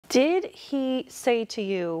Did he say to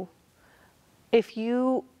you,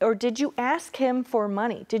 or did you ask him for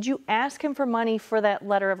money? Did you ask him for money for that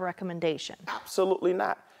letter of recommendation? Absolutely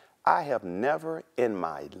not. I have never in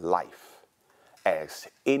my life asked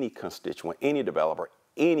any constituent, any developer,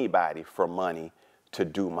 anybody for money to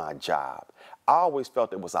do my job. I always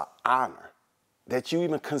felt it was an honor that you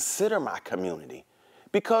even consider my community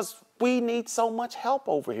because we need so much help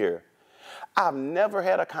over here. I've never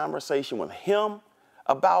had a conversation with him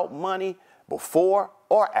about money before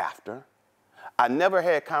or after. I never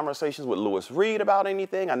had conversations with Louis Reed about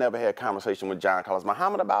anything. I never had a conversation with John Carlos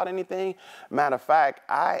Muhammad about anything. Matter of fact,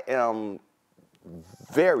 I am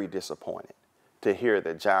very disappointed to hear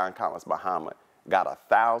that John Carlos Muhammad got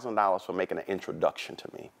 $1,000 for making an introduction to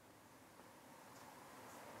me.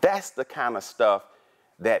 That's the kind of stuff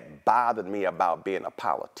that bothered me about being a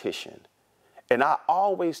politician. And I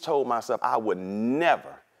always told myself I would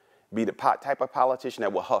never be the type of politician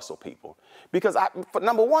that will hustle people. Because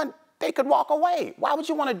number one, they could walk away. Why would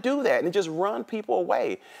you want to do that and just run people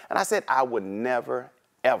away? And I said I would never,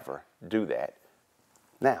 ever do that.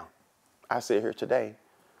 Now, I sit here today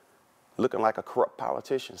looking like a corrupt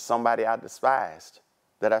politician, somebody I despised,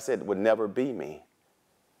 that I said would never be me.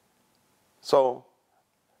 So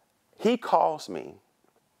he calls me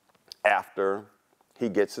after he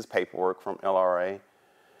gets his paperwork from LRA,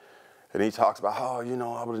 and he talks about, oh, you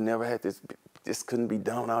know, I would have never had this couldn't be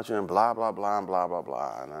done without you, and blah, blah, blah, and blah, blah,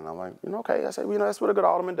 blah. And I'm like, okay. I said, well, that's what a good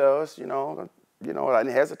alderman does, I didn't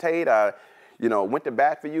hesitate. I, went to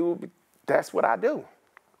bat for you. That's what I do.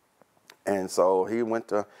 And so he went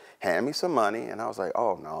to hand me some money, and I was like,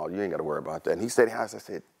 oh, no, you ain't got to worry about that. And he said, I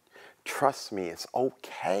said, trust me, it's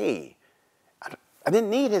okay. I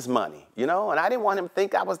didn't need his money, and I didn't want him to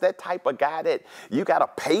think I was that type of guy that you got to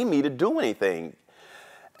pay me to do anything.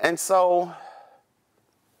 And so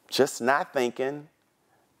just not thinking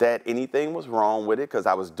that anything was wrong with it, because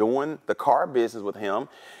I was doing the car business with him.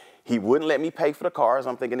 He wouldn't let me pay for the cars.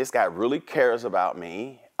 I'm thinking this guy really cares about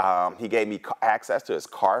me. He gave me access to his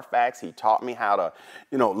Carfax. He taught me how to,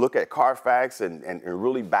 look at Carfax and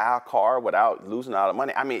really buy a car without losing all the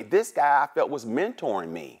money. I mean, this guy I felt was mentoring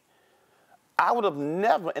me. I would have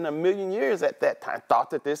never in a million years at that time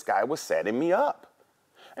thought that this guy was setting me up.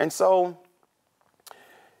 And so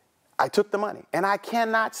I took the money. And I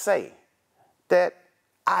cannot say that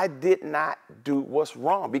I did not do what's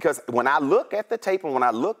wrong, because when I look at the tape and when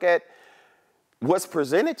I look at what's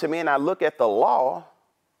presented to me and I look at the law,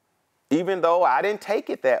 even though I didn't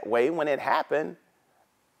take it that way when it happened,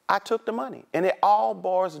 I took the money. And it all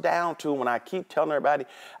boils down to, when I keep telling everybody,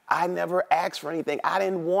 I never asked for anything. I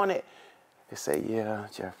didn't want it. They say, yeah,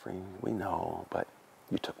 Jeffrey, we know, but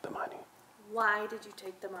you took the money. Why did you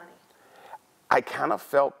take the money? I kind of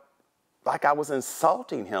felt like I was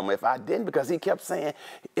insulting him if I didn't, because he kept saying,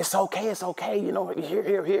 it's okay,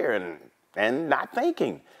 here, and not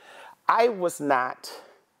thinking. I was not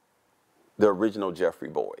the original Jeffrey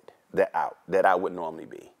Boyd that I would normally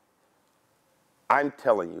be. I'm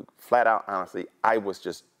telling you, flat out, honestly, I was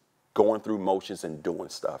just going through motions and doing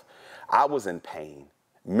stuff. I was in pain.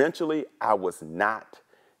 Mentally, I was not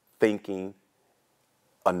thinking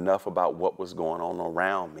enough about what was going on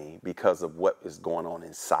around me because of what is going on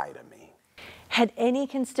inside of me. Had any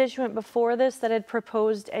constituent before this that had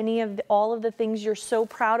proposed all of the things you're so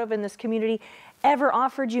proud of in this community ever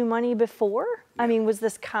offered you money before? I mean, was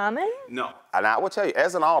this common? No. And I will tell you,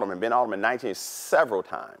 as an alderman, been alderman 19 several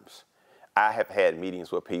times, I have had meetings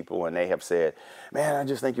with people and they have said, man, I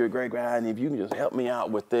just think you're a great guy, and if you can just help me out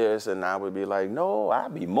with this, and I would be like, no,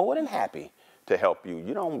 I'd be more than happy to help you.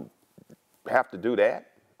 You don't have to do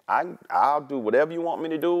that. I'll do whatever you want me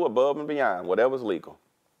to do above and beyond, whatever's legal.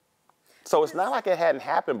 So it's not like it hadn't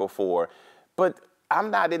happened before, but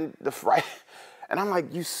I'm not in the right. And I'm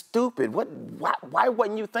like, you stupid. Why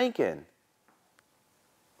wasn't you thinking?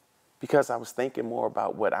 Because I was thinking more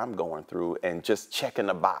about what I'm going through and just checking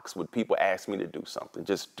the box when people ask me to do something,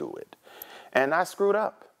 just do it. And I screwed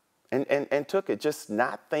up and took it, just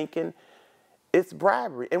not thinking it's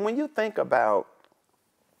bribery. And when you think about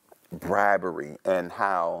bribery and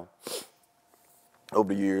how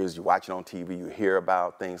over the years you watch it on TV, you hear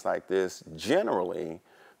about things like this, generally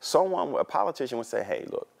a politician would say, hey,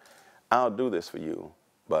 look, I'll do this for you,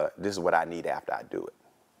 but this is what I need after I do it.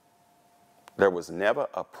 There was never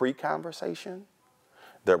a pre-conversation.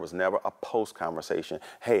 There was never a post-conversation.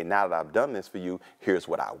 Hey, now that I've done this for you, here's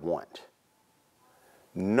what I want.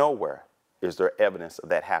 Nowhere is there evidence of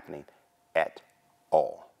that happening at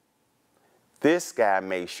all. This guy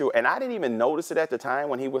made sure, and I didn't even notice it at the time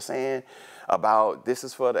when he was saying about this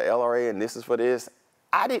is for the LRA and this is for this.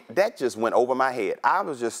 that just went over my head. I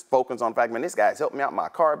was just focused on the fact, man, this guy's helped me out in my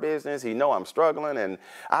car business. He know I'm struggling, and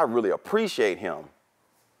I really appreciate him.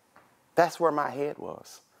 That's where my head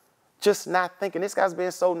was. Just not thinking, this guy's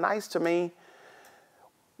being so nice to me.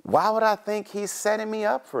 Why would I think he's setting me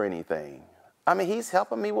up for anything? I mean, he's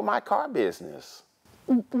helping me with my car business.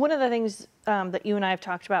 One of the things that you and I have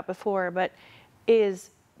talked about before, but is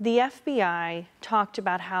the FBI talked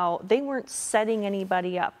about how they weren't setting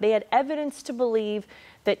anybody up. They had evidence to believe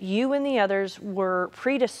that you and the others were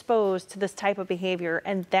predisposed to this type of behavior,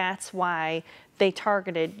 and that's why they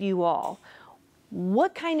targeted you all.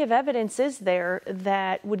 What kind of evidence is there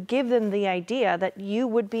that would give them the idea that you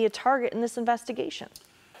would be a target in this investigation?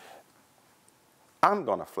 I'm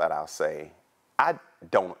going to flat out say, I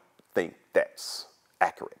don't think that's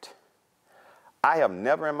accurate. I have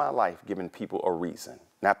never in my life given people a reason.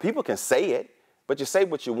 Now, people can say it, but you say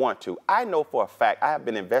what you want to. I know for a fact I have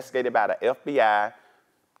been investigated by the FBI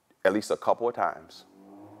at least a couple of times.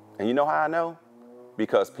 And you know how I know?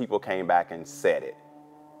 Because people came back and said it.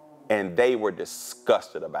 And they were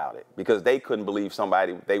disgusted about it because they couldn't believe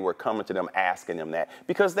they were coming to them asking them that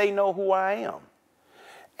because they know who I am.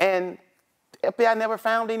 And the FBI never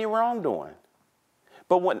found any wrongdoing.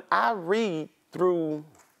 But when I read through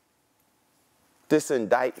this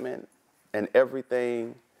indictment and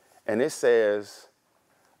everything, and it says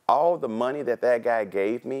all the money that guy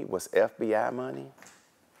gave me was FBI money,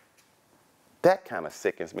 that kind of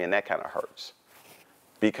sickens me and that kind of hurts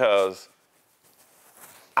because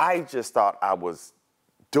I just thought I was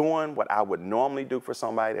doing what I would normally do for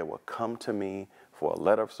somebody that would come to me for a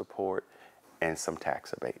letter of support and some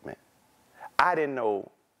tax abatement. I didn't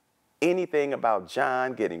know anything about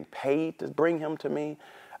John getting paid to bring him to me.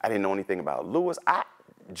 I didn't know anything about Lewis.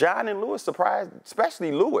 John and Lewis surprised,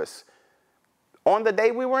 especially Lewis, on the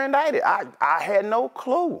day we were indicted. I had no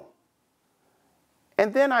clue.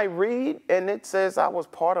 And then I read, and it says I was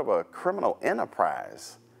part of a criminal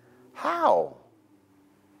enterprise. How?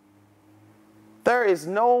 There is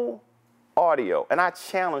no audio, and I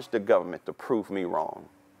challenge the government to prove me wrong,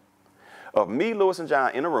 of me, Lewis, and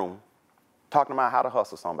John in a room talking about how to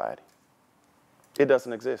hustle somebody. It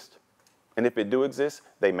doesn't exist. And if it do exist,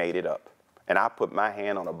 they made it up. And I put my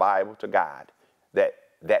hand on the Bible to God that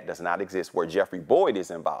that does not exist, where Jeffrey Boyd is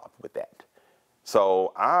involved with that.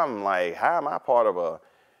 So I'm like, how am I part of a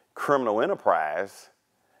criminal enterprise?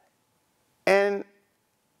 And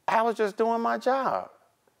I was just doing my job.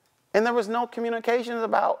 And there was no communications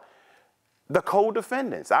about the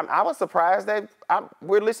co-defendants. I was surprised that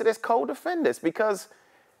we're listed as co-defendants because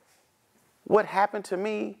what happened to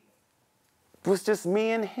me was just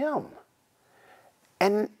me and him.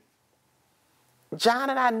 And John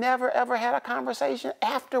and I never, ever had a conversation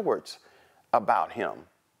afterwards about him.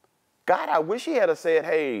 God, I wish he had said,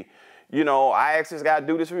 hey, you know, I asked this guy to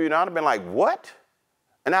do this for you. And I'd have been like, what?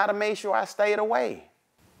 And I'd have made sure I stayed away.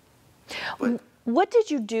 But what did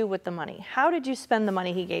you do with the money? How did you spend the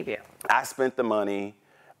money he gave you? I spent the money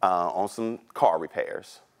on some car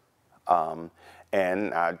repairs.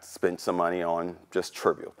 And I spent some money on just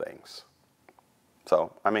trivial things.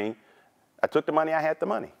 So, I mean, I took the money, I had the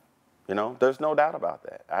money. You know, there's no doubt about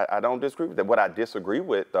that. I don't disagree with that. What I disagree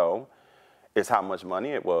with, though, is how much money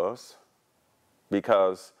it was.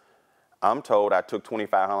 Because I'm told I took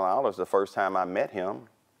 $2,500 the first time I met him,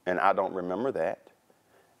 and I don't remember that.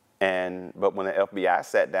 But when the FBI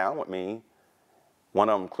sat down with me, one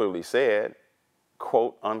of them clearly said,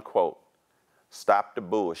 quote, unquote, stop the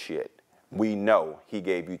bullshit. We know he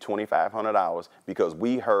gave you $2,500 because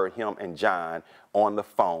we heard him and John on the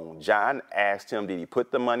phone. John asked him, did he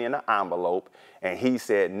put the money in the envelope? And he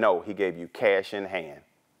said, no, he gave you cash in hand.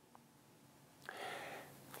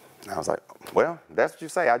 And I was like, well, that's what you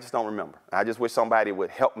say. I just don't remember. I just wish somebody would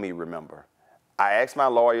help me remember. I asked my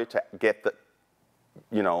lawyer to get the,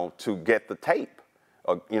 tape,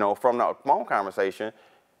 from the phone conversation,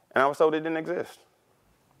 and I was told it didn't exist.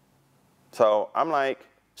 So I'm like,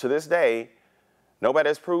 to this day, nobody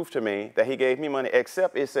has proved to me that he gave me money,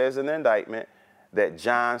 except it says in the indictment that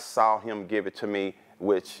John saw him give it to me,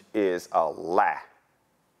 which is a lie.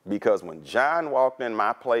 Because when John walked in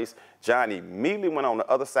my place, John immediately went on the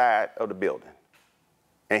other side of the building.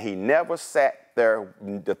 And he never sat there.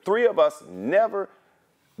 The three of us never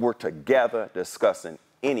were together discussing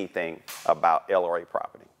anything about LRA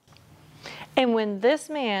property. And when this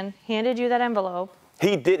man handed you that envelope,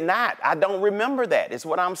 he did not. I don't remember that, is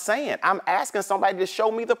what I'm saying. I'm asking somebody to show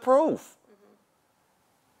me the proof.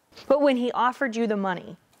 But when he offered you the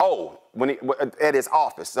money. Oh, at his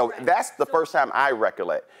office. So right. That's the first time I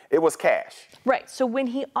recollect. It was cash. Right. So when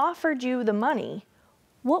he offered you the money,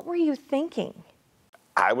 what were you thinking?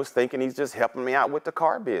 I was thinking he's just helping me out with the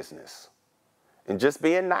car business and just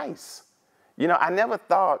being nice. You know, I never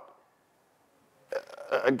thought,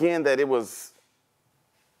 again, that it was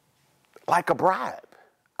like a bribe.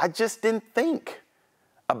 I just didn't think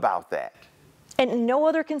about that. And no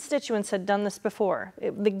other constituents had done this before.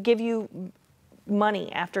 They give you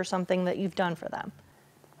money after something that you've done for them.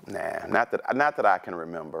 Nah, not that I can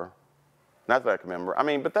remember. Not that I can remember. I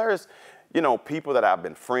mean, but there's, you know, people that I've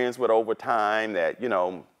been friends with over time that, you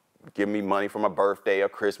know, give me money for my birthday or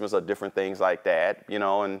Christmas or different things like that, you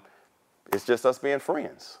know, and it's just us being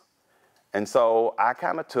friends. And so I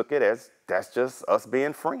kind of took it as that's just us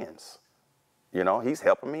being friends. You know, he's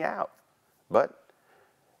helping me out. But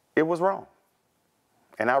it was wrong.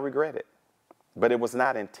 And I regret it. But it was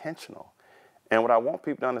not intentional. And what I want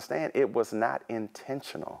people to understand, it was not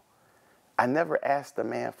intentional. I never asked the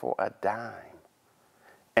man for a dime.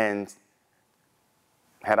 And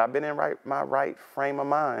had I been in my right frame of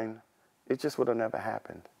mind, it just would have never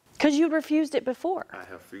happened. Because you refused it before. I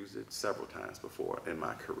have refused it several times before in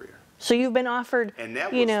my career. So you've been offered, and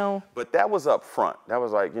that you know. But that was up front. That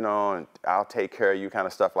was like, you know, I'll take care of you kind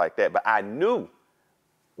of stuff like that. But I knew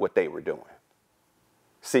what they were doing.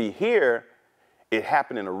 See, here, it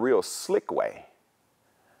happened in a real slick way.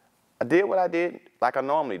 I did what I did like I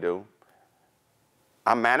normally do.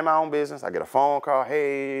 I'm minding my own business. I get a phone call,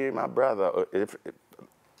 hey, my brother.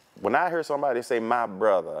 When I hear somebody say my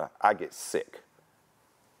brother, I get sick.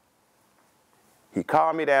 He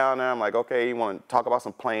called me down there. I'm like, okay, you want to talk about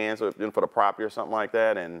some plans for the property or something like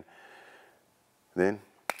that? And then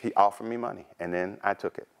he offered me money, and then I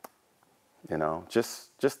took it. You know,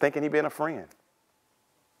 just thinking he'd been a friend.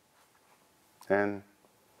 And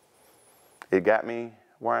it got me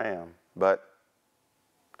where I am. But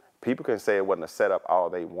people can say it wasn't a setup all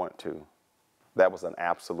they want to. That was an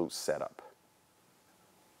absolute setup.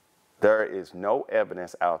 There is no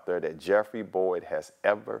evidence out there that Jeffrey Boyd has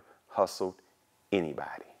ever hustled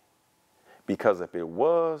anybody. Because if it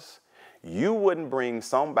was, you wouldn't bring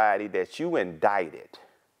somebody that you indicted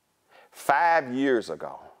 5 years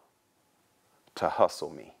ago to hustle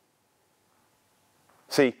me.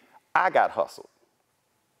 See, I got hustled.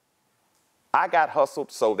 I got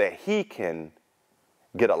hustled so that he can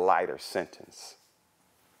get a lighter sentence.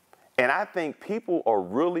 And I think people are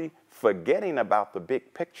really forgetting about the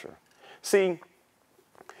big picture. See,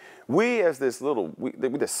 we as this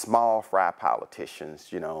small fry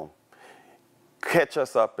politicians, you know, catch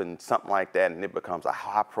us up in something like that and it becomes a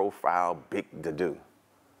high profile, big to-do.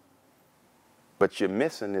 But you're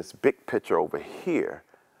missing this big picture over here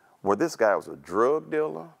where this guy was a drug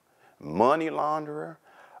dealer, money launderer,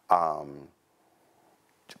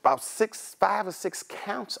 about 5 or 6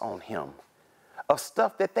 counts on him of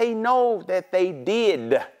stuff that they know that they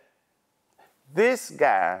did. This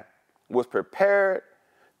guy was prepared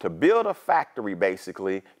to build a factory,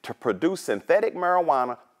 basically, to produce synthetic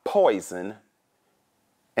marijuana, poison,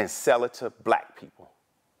 and sell it to black people.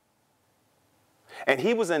 And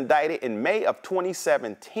he was indicted in May of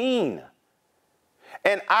 2017.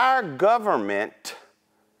 And our government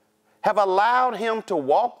have allowed him to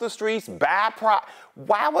walk the streets, buy property.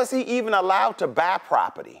 Why was he even allowed to buy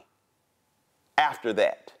property after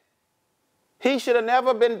that? He should have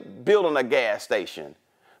never been building a gas station.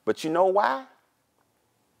 But you know why?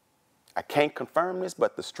 I can't confirm this,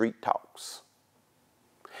 but the street talks.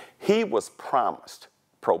 He was promised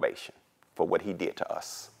probation for what he did to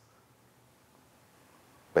us.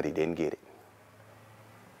 But he didn't get it.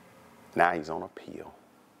 Now he's on appeal.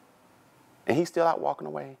 And he's still out walking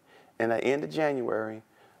away. And at the end of January,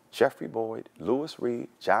 Jeffrey Boyd, Lewis Reed,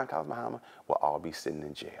 John Carlos Muhammad will all be sitting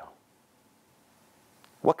in jail.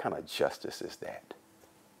 What kind of justice is that?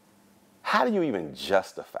 How do you even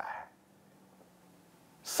justify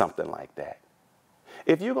something like that?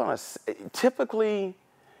 If you're going to, typically,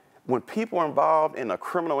 when people are involved in a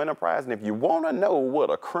criminal enterprise, and if you want to know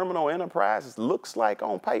what a criminal enterprise looks like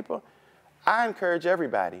on paper, I encourage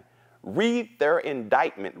everybody, read their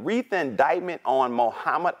indictment. Read the indictment on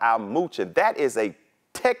Mohammed al-Mucha. That is a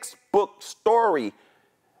textbook story.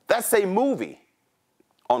 That's a movie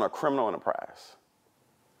on a criminal enterprise.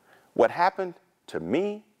 What happened to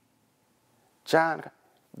me, John,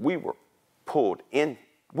 we were pulled in.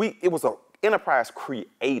 It was an enterprise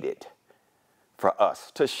created for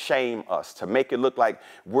us, to shame us, to make it look like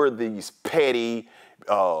we're these petty,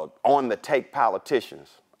 on-the-take politicians.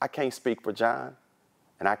 I can't speak for John,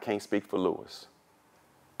 and I can't speak for Lewis.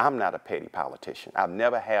 I'm not a petty politician. I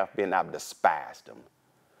never have been. I've despised them.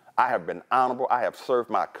 I have been honorable. I have served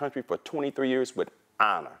my country for 23 years with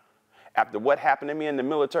honor. After what happened to me in the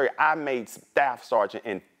military, I made staff sergeant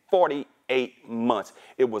in 48 months.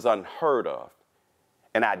 It was unheard of.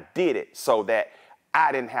 And I did it so that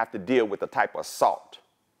I didn't have to deal with the type of assault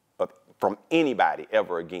from anybody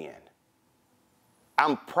ever again.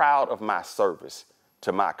 I'm proud of my service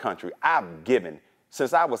to my country. I've given.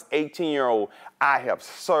 Since I was 18-year-old, I have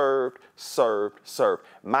served.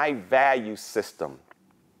 My value system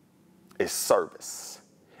is service.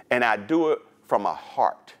 And I do it from a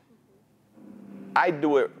heart. I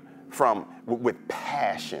do it with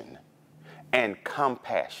passion and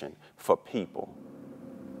compassion for people.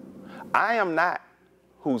 I am not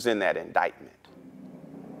who's in that indictment.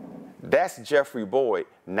 That's Jeffrey Boyd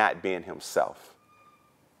not being himself.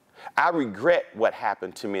 I regret what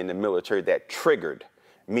happened to me in the military that triggered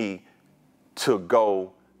me to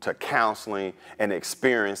go to counseling and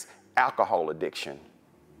experience alcohol addiction.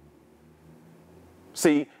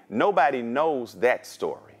 See, nobody knows that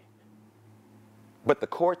story, but the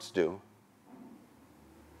courts do,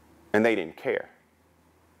 and they didn't care.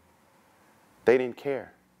 They didn't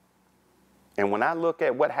care. And when I look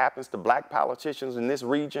at what happens to black politicians in this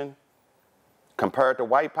region compared to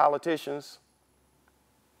white politicians,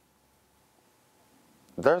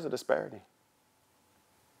 there's a disparity.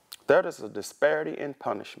 There is a disparity in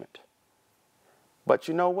punishment. But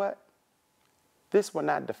you know what? This will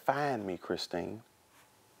not define me, Christine.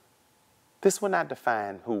 This will not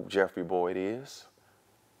define who Jeffrey Boyd is.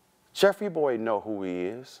 Jeffrey Boyd knows who he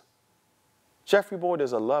is. Jeffrey Boyd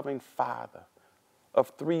is a loving father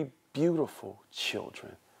of 3 beautiful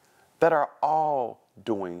children that are all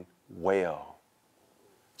doing well.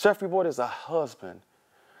 Jeffrey Boyd is a husband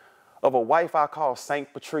of a wife I call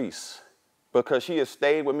Saint Patrice because she has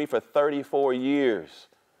stayed with me for 34 years,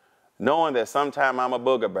 knowing that sometime I'm a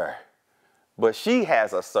booger bear. But she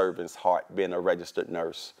has a servant's heart, being a registered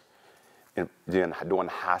nurse and doing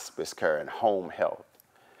hospice care and home health.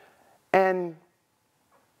 And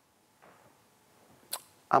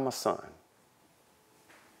I'm a son.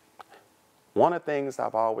 One of the things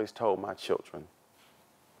I've always told my children,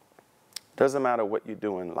 doesn't matter what you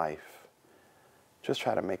do in life, just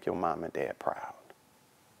try to make your mom and dad proud.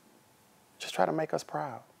 Just try to make us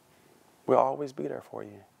proud. We'll always be there for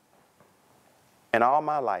you. And all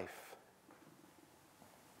my life,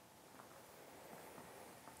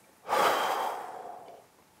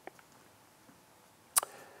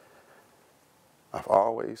 I've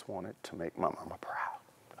always wanted to make my mama proud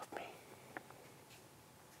of me.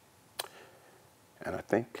 And I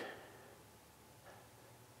think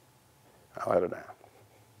I let her down.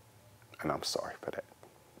 And I'm sorry for that.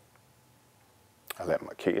 I let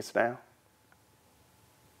my kids down.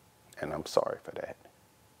 And I'm sorry for that.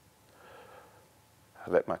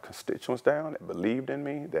 I let my constituents down that believed in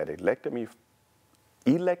me, that elected me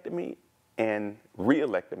and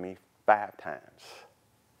re-elected me 5 times.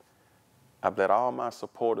 I've let all my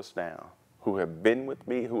supporters down who have been with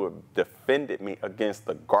me, who have defended me against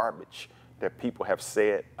the garbage that people have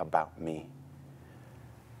said about me.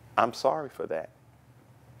 I'm sorry for that.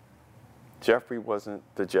 Jeffrey wasn't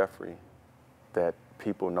the Jeffrey that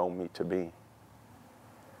people know me to be.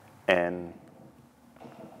 And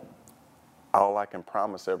all I can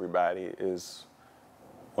promise everybody is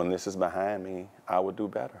when this is behind me, I will do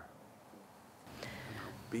better.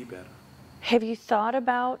 Be better. Have you thought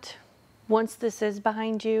about, once this is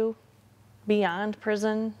behind you, beyond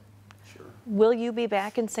prison, Sure. Will you be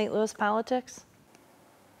back in St. Louis politics?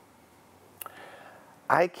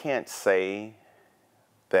 I can't say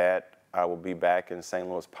that I will be back in St.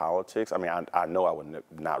 Louis politics. I mean, I know I would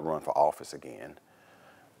not run for office again.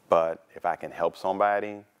 But if I can help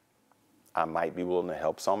somebody, I might be willing to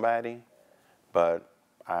help somebody. But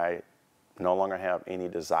I no longer have any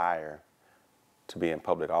desire to be in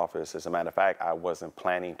public office. As a matter of fact, I wasn't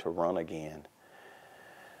planning to run again.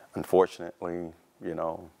 Unfortunately, you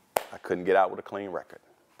know, I couldn't get out with a clean record.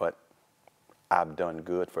 But I've done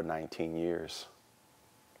good for 19 years.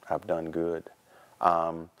 I've done good.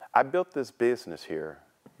 I built this business here,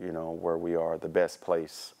 you know, where we are the best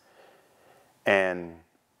place. And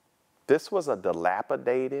this was a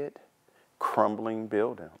dilapidated, crumbling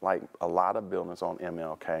building, like a lot of buildings on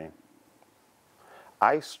MLK.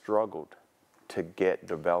 I struggled to get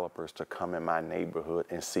developers to come in my neighborhood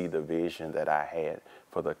and see the vision that I had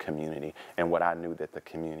for the community and what I knew that the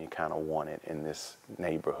community kind of wanted in this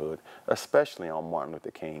neighborhood, especially on Martin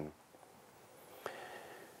Luther King.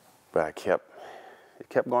 But it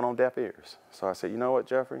kept going on deaf ears. So I said, you know what,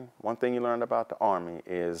 Jeffrey? One thing you learned about the Army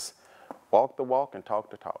is walk the walk and talk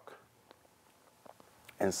the talk.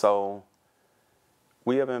 And so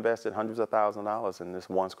we have invested hundreds of thousands of dollars in this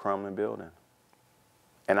once crumbling building.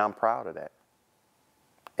 And I'm proud of that.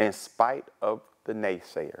 In spite of the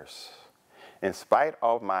naysayers, in spite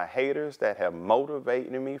of my haters that have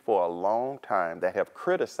motivated me for a long time, that have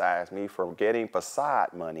criticized me for getting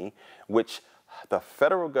facade money, which the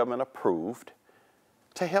federal government approved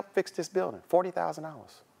to help fix this building, $40,000.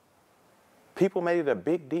 People made it a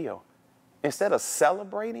big deal. Instead of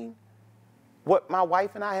celebrating what my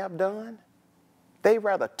wife and I have done, they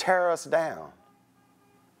rather tear us down.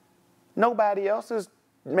 Nobody else is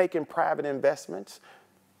making private investments.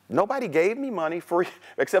 Nobody gave me money free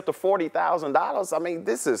except the $40,000. I mean,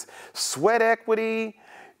 this is sweat equity,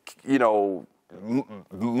 you know,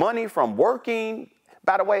 money from working.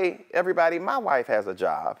 By the way, everybody, my wife has a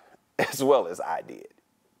job as well as I did.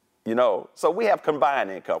 You know, so we have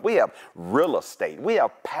combined income. We have real estate. We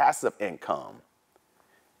have passive income.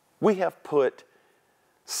 We have put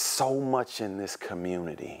so much in this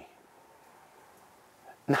community.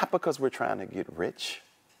 Not because we're trying to get rich,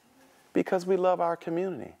 because we love our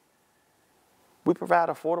community. We provide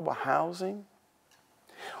affordable housing.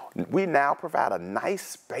 We now provide a nice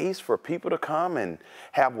space for people to come and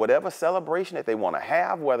have whatever celebration that they want to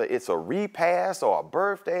have, whether it's a repast or a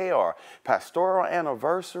birthday or pastoral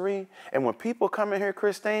anniversary. And when people come in here,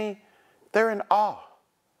 Christine, they're in awe.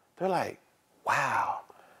 They're like, wow,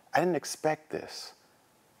 I didn't expect this.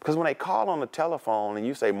 Because when they call on the telephone and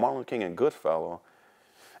you say Martin Luther King and Goodfellow,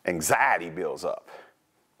 anxiety builds up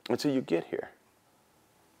until you get here.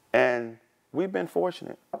 And we've been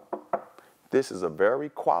fortunate. This is a very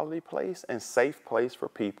quality place and safe place for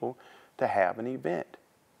people to have an event.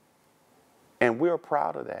 And we're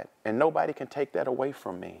proud of that. And nobody can take that away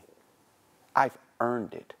from me. I've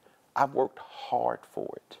earned it. I've worked hard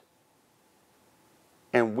for it.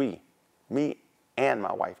 And me and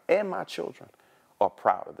my wife and my children are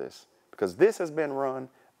proud of this, because this has been run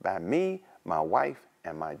by me, my wife,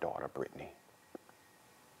 and my daughter, Brittany.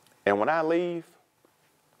 And when I leave,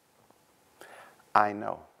 I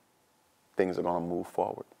know things are going to move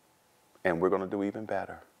forward, and we're going to do even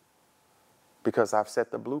better, because I've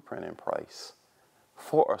set the blueprint in place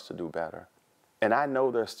for us to do better. And I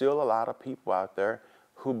know there's still a lot of people out there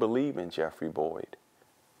who believe in Jeffrey Boyd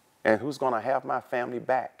and who's going to have my family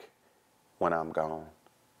back when I'm gone.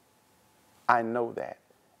 I know that,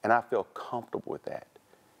 and I feel comfortable with that.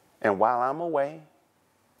 And while I'm away,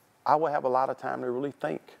 I will have a lot of time to really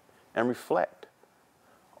think and reflect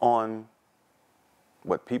on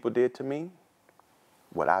what people did to me,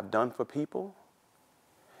 what I've done for people,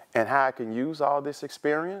 and how I can use all this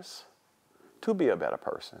experience to be a better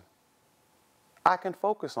person. I can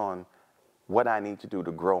focus on what I need to do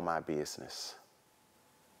to grow my business.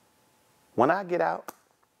 When I get out,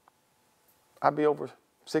 I'll be over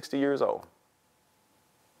 60 years old,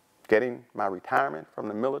 getting my retirement from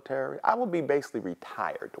the military. I will be basically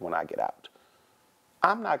retired when I get out.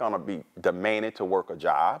 I'm not going to be demanded to work a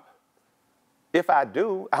job. If I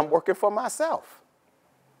do, I'm working for myself,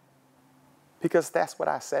 because that's what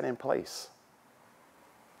I set in place.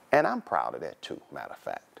 And I'm proud of that too, matter of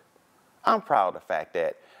fact. I'm proud of the fact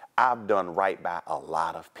that I've done right by a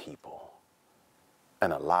lot of people,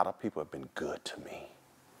 and a lot of people have been good to me.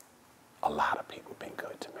 A lot of people have been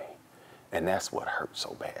good to me. And that's what hurts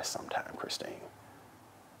so bad sometimes, Christine.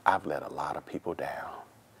 I've let a lot of people down,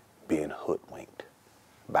 being hoodwinked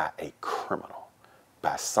by a criminal,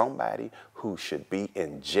 by somebody who should be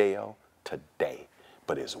in jail today,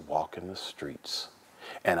 but is walking the streets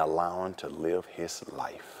and allowing to live his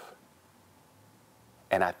life.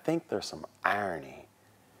 And I think there's some irony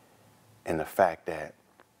in the fact that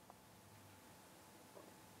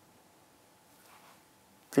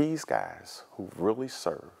these guys who really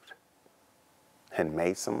served and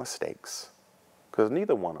made some mistakes, because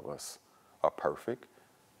neither one of us are perfect,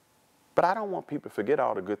 but I don't want people to forget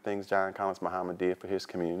all the good things John Collins Muhammad did for his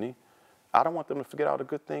community. I don't want them to forget all the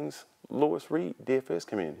good things Louis Reed did for his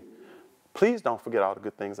community. Please don't forget all the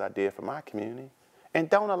good things I did for my community. And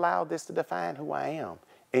don't allow this to define who I am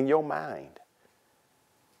in your mind.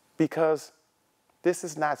 Because this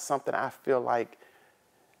is not something I feel like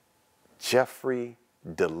Jeffrey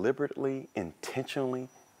deliberately, intentionally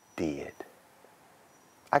did.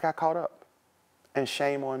 I got caught up, and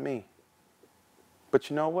shame on me. But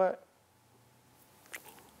you know what?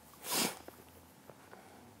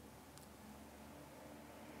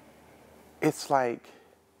 It's like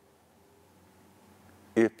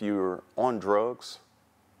if you're on drugs,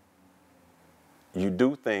 you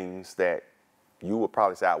do things that you would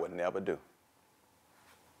probably say I would never do,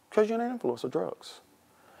 because you're under the influence of drugs.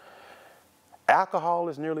 Alcohol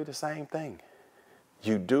is nearly the same thing.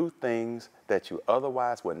 You do things that you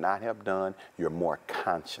otherwise would not have done. You're more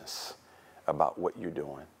conscious about what you're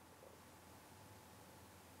doing.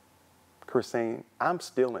 Christine, I'm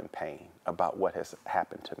still in pain about what has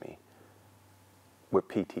happened to me. with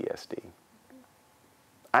PTSD.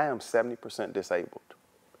 I am 70% disabled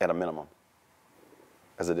at a minimum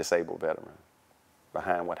as a disabled veteran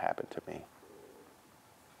behind what happened to me.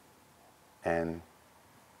 And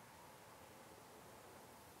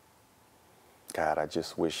God, I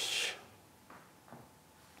just wish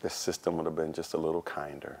the system would have been just a little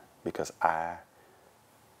kinder, because I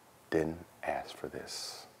didn't ask for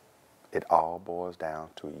this. It all boils down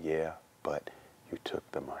to, yeah, but you took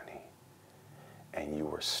the money. And you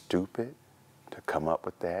were stupid to come up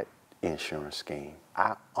with that insurance scheme.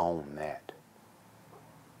 I own that.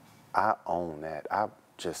 I own that. I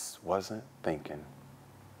just wasn't thinking.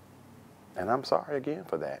 And I'm sorry again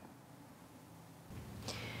for that.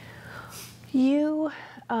 You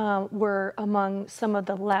were among some of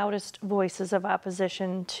the loudest voices of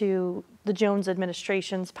opposition to the Jones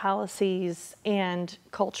administration's policies and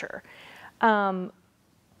culture. Now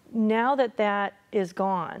that that is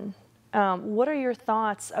gone, what are your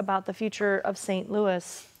thoughts about the future of St.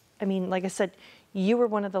 Louis? I mean, like I said, you were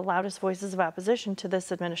one of the loudest voices of opposition to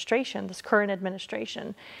this administration, this current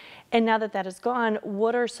administration. And now that that is gone,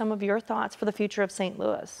 what are some of your thoughts for the future of St.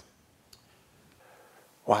 Louis?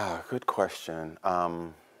 Wow, good question.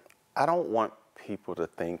 I don't want people to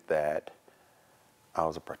think that I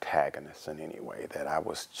was a protagonist in any way, that I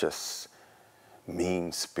was just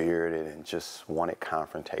mean-spirited and just wanted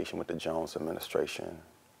confrontation with the Jones administration.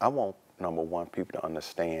 I want, number one, people to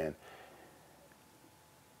understand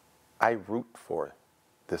I root for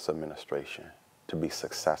this administration to be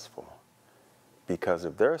successful, because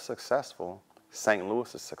if they're successful, St.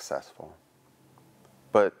 Louis is successful.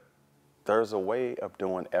 But there's a way of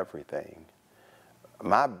doing everything.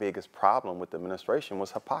 My biggest problem with the administration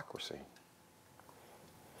was hypocrisy.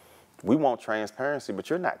 We want transparency, but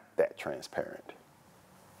you're not that transparent.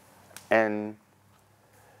 And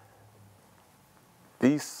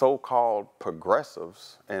these so-called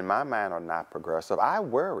progressives, in my mind, are not progressive. I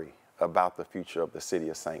worry about the future of the city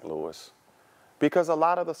of St. Louis, because a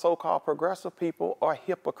lot of the so-called progressive people are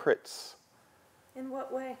hypocrites. In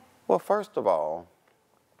what way? Well, first of all,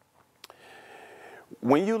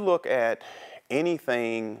 when you look at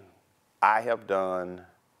anything I have done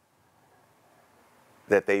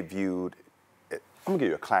that they viewed, I'm gonna give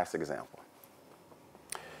you a classic example.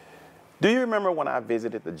 Do you remember when I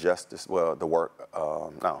visited the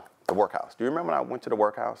workhouse? Do you remember when I went to the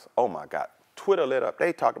workhouse? Oh my God, Twitter lit up.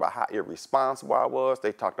 They talked about how irresponsible I was.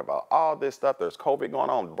 They talked about all this stuff. There's COVID going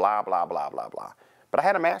on, blah, blah, blah, blah, blah. But I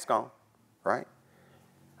had a mask on, right?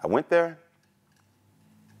 I went there,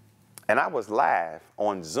 and I was live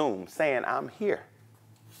on Zoom saying I'm here.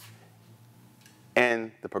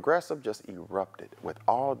 And the progressive just erupted with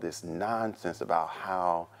all this nonsense about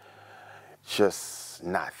how just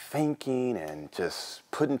not thinking and just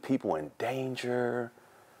putting people in danger.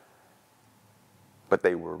 But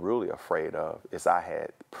they were really afraid of is I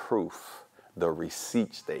had proof, the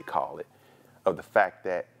receipts they call it, of the fact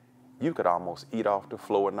that you could almost eat off the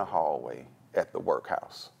floor in the hallway at the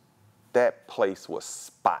workhouse. That place was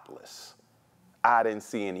spotless. I didn't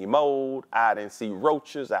see any mold. I didn't see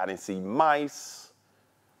roaches. I didn't see mice.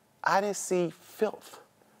 I didn't see filth,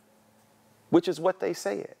 which is what they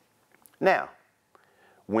said. Now,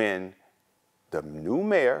 when the new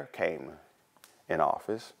mayor came in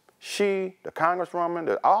office, she, the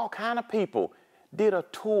congresswoman, all kind of people did a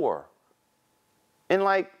tour in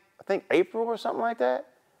I think April or something like that.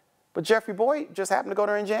 But Jeffrey Boyd just happened to go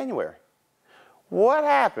there in January. What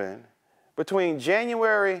happened between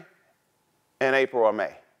January and April or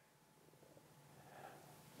May?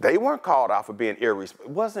 They weren't called out for being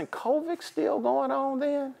irresponsible. Wasn't COVID still going on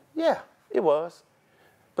then? Yeah, it was.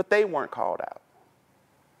 But they weren't called out.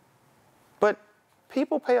 But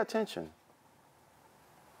people pay attention.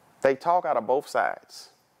 They talk out of both sides.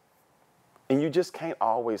 And you just can't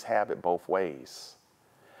always have it both ways.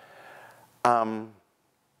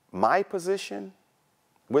 My position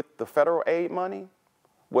with the federal aid money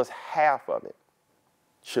was half of it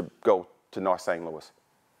should go to North St. Louis,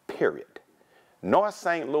 period. North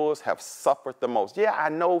St. Louis have suffered the most. Yeah, I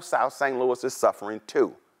know South St. Louis is suffering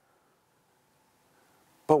too.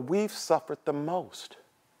 But we've suffered the most.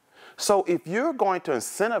 So if you're going to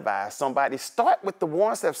incentivize somebody, start with the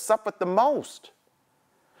ones that have suffered the most.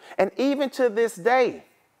 And even to this day,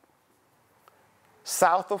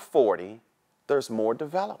 south of 40, there's more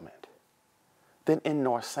development than in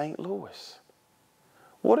North St. Louis.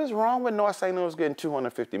 What is wrong with North St. Louis getting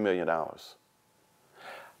 $250 million?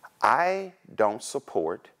 I don't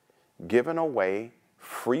support giving away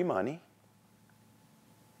free money.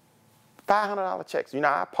 $500 checks. You know,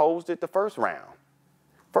 I opposed it the first round.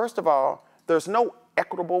 First of all, there's no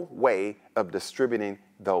equitable way of distributing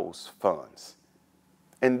those funds.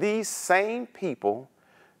 And these same people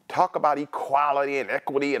talk about equality and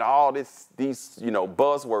equity and all these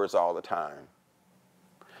buzzwords all the time.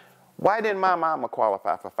 Why didn't my mama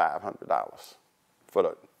qualify for $500 for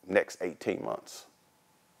the next 18 months?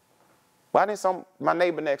 Why didn't my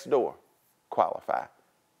neighbor next door qualify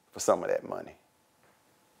for some of that money?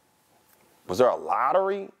 Was there a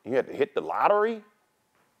lottery? You had to hit the lottery?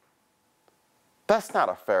 That's not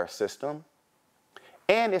a fair system.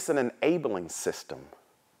 And it's an enabling system.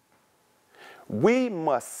 We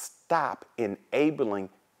must stop enabling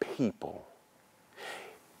people.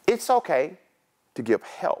 It's okay to give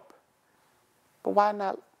help, but why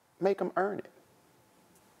not make them earn it?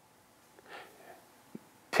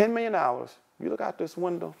 $10 million, you look out this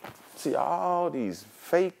window, see all these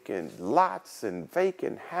vacant lots and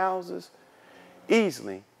vacant houses,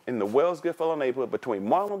 easily in the Wells Goodfellow neighborhood between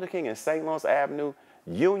Martin Luther King and St. Lawrence Avenue,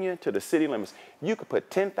 Union to the city limits. You could put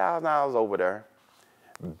 $10,000 over there,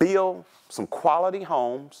 build some quality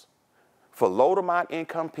homes for low to moderate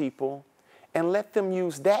income people, and let them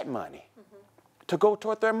use that money to go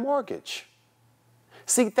toward their mortgage.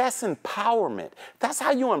 See, that's empowerment. That's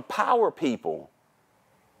how you empower people.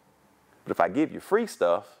 But if I give you free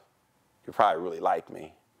stuff, you'll probably really like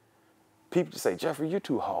me. People just say, Jeffrey, you're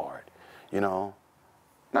too hard, And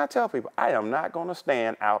I tell people, I am not going to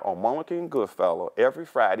stand out on Martin Luther King Goodfellow every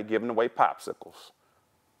Friday giving away popsicles.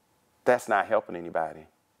 That's not helping anybody.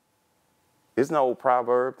 Isn't an old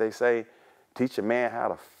proverb, they say, teach a man how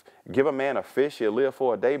to, give a man a fish, he'll live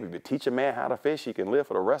for a day, but if you teach a man how to fish, he can live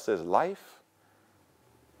for the rest of his life.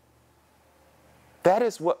 That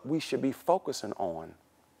is what we should be focusing on.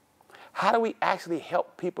 How do we actually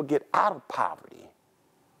help people get out of poverty?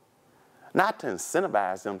 Not to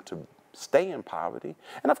incentivize them to stay in poverty.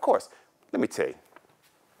 And of course, let me tell you,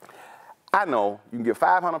 I know you can give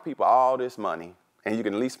 500 people all this money and you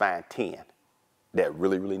can at least find 10 that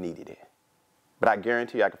really, really needed it. But I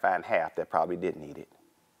guarantee you I can find half that probably didn't need it.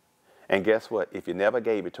 And guess what? If you never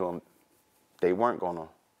gave it to them, they weren't going to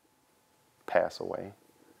pass away.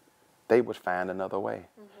 They would find another way.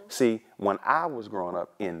 See, when I was growing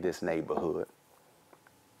up in this neighborhood,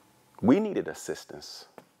 we needed assistance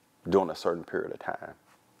during a certain period of time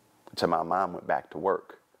until my mom went back to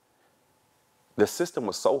work. The system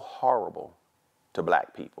was so horrible to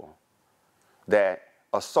black people that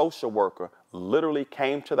a social worker literally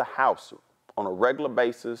came to the house on a regular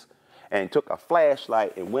basis and took a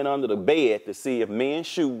flashlight and went under the bed to see if men's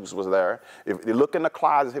shoes was there. If they look in the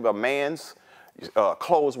closet, if a man's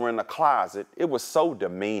clothes were in the closet. It was so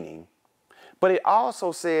demeaning. But it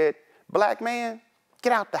also said, black man,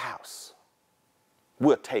 get out the house.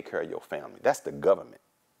 We'll take care of your family. That's the government.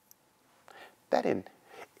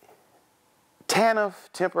 TANF,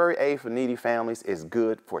 temporary aid for needy families, is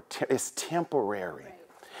good for, it's temporary. Right.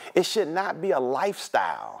 It should not be a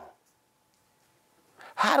lifestyle.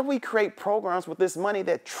 How do we create programs with this money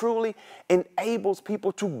that truly enables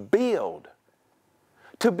people to build,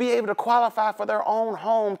 to be able to qualify for their own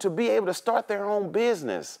home, to be able to start their own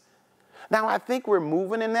business? Now, I think we're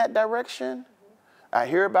moving in that direction. I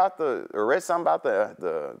hear about read something about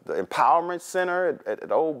the Empowerment Center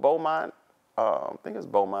at old Beaumont, I think it's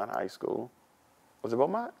Beaumont High School. Was it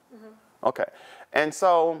Beaumont? Mm-hmm. Okay. And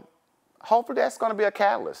so hopefully that's going to be a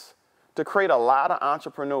catalyst to create a lot of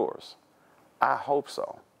entrepreneurs. I hope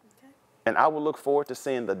so. Okay. And I will look forward to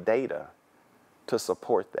seeing the data to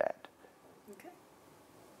support that. Okay.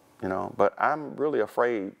 But I'm really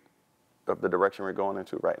afraid of the direction we're going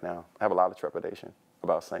into right now. I have a lot of trepidation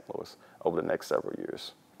about St. Louis over the next several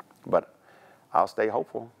years. But I'll stay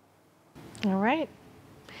hopeful. All right.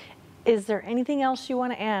 Is there anything else you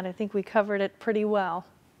want to add? I think we covered it pretty well.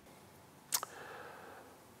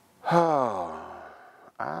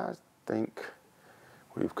 I think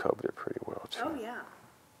we've covered it pretty well, too. Oh, yeah.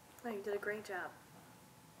 No, you did a great job.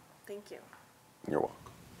 Thank you. You're welcome.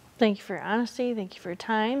 Thank you for your honesty. Thank you for your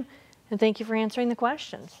time. And thank you for answering the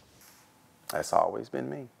questions. That's always been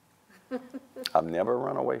me. I've never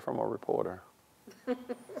run away from a reporter.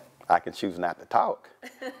 I can choose not to talk,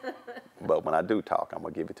 but when I do talk, I'm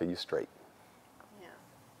going to give it to you straight.